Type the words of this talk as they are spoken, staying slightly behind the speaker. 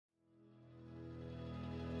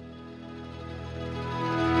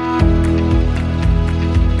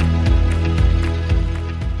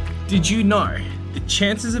Did you know the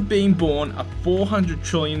chances of being born are 400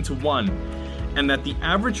 trillion to 1, and that the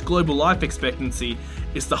average global life expectancy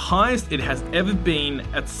is the highest it has ever been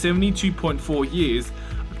at 72.4 years,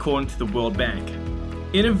 according to the World Bank?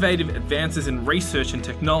 Innovative advances in research and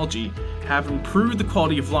technology have improved the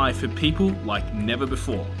quality of life for people like never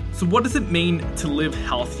before. So what does it mean to live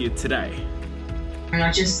healthier today? And I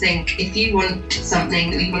just think if you want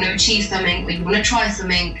something, or you want to achieve something, or you want to try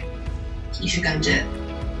something, you should go and do it.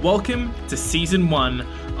 Welcome to Season 1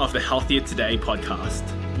 of the Healthier Today podcast.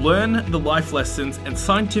 Learn the life lessons and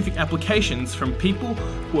scientific applications from people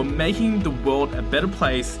who are making the world a better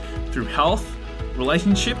place through health,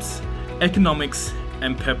 relationships, economics,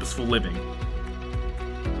 and purposeful living.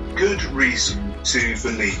 Good reason to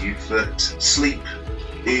believe that sleep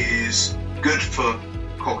is good for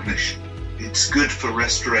cognition. It's good for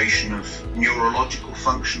restoration of neurological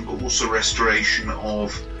function, but also restoration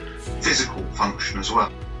of physical function as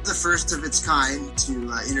well. The first of its kind to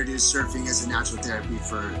introduce surfing as a natural therapy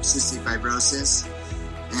for cystic fibrosis.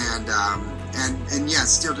 And yeah,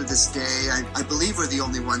 still to this day, I believe we're the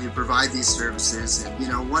only one who provide these services. And,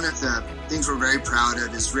 you know, one of the things we're very proud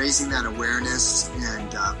of is raising that awareness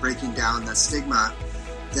and breaking down that stigma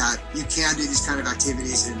that you can do these kind of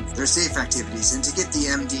activities and they're safe activities. And to get the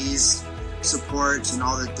MDs support and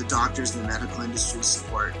all the doctors and the medical industry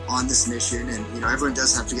support on this mission. And, you know, everyone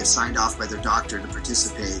does have to get signed off by their doctor to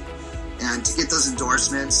participate. And to get those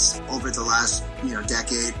endorsements over the last,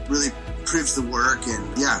 decade really proves the work.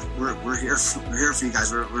 And yeah, we're here for you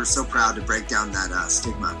guys. We're so proud to break down that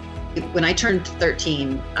stigma. When I turned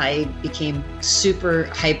 13, I became super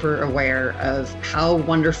hyper aware of how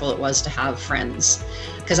wonderful it was to have friends.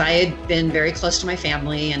 Because I had been very close to my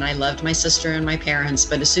family and I loved my sister and my parents.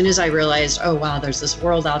 But as soon as I realized, oh, wow, there's this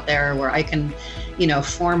world out there where I can,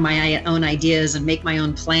 form my own ideas and make my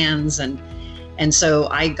own plans. And so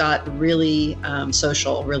I got really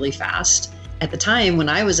social really fast. At the time when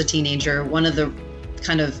I was a teenager, one of the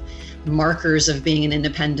kind of markers of being an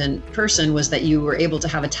independent person was that you were able to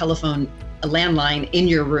have a landline in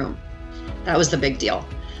your room. That was the big deal.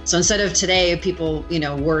 So instead of today, people,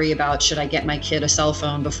 worry about, should I get my kid a cell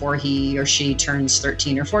phone before he or she turns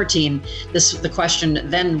 13 or 14? The question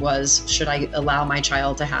then was, should I allow my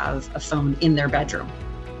child to have a phone in their bedroom?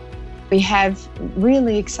 We have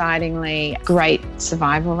really excitingly great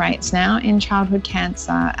survival rates now in childhood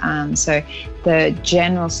cancer. So the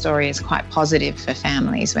general story is quite positive for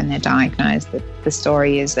families when they're diagnosed. The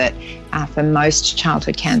story is that for most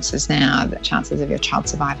childhood cancers now, the chances of your child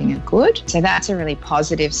surviving are good. So that's a really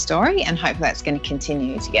positive story, and hopefully that's going to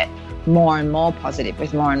continue to get more and more positive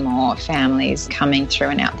with more and more families coming through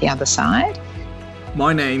and out the other side.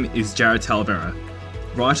 My name is Jared Talavera,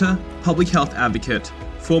 writer, public health advocate,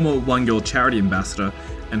 former One Girl charity ambassador,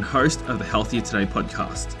 and host of the Healthier Today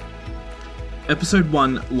podcast. Episode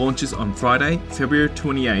 1 launches on Friday, February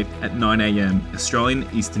 28th at 9 a.m. Australian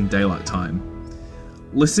Eastern Daylight Time.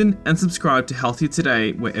 Listen and subscribe to Healthier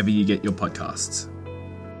Today wherever you get your podcasts.